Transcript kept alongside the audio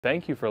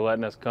Thank you for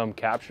letting us come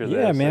capture this.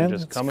 Yeah, man, And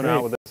just coming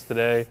out with us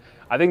today.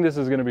 I think this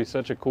is going to be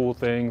such a cool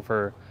thing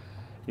for,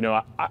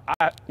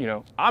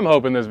 I'm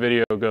hoping this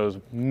video goes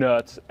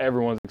nuts.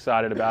 Everyone's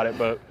excited about it,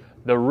 but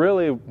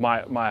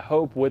my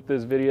hope with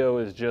this video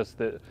is just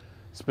that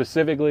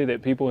specifically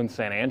that people in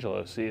San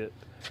Angelo see it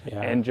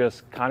and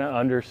just kind of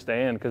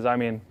understand. Because I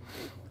mean,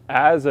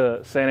 as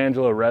a San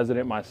Angelo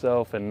resident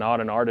myself and not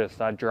an artist,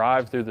 I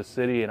drive through the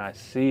city and I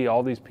see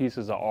all these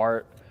pieces of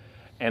art,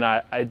 and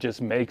it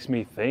just makes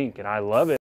me think, and I love it.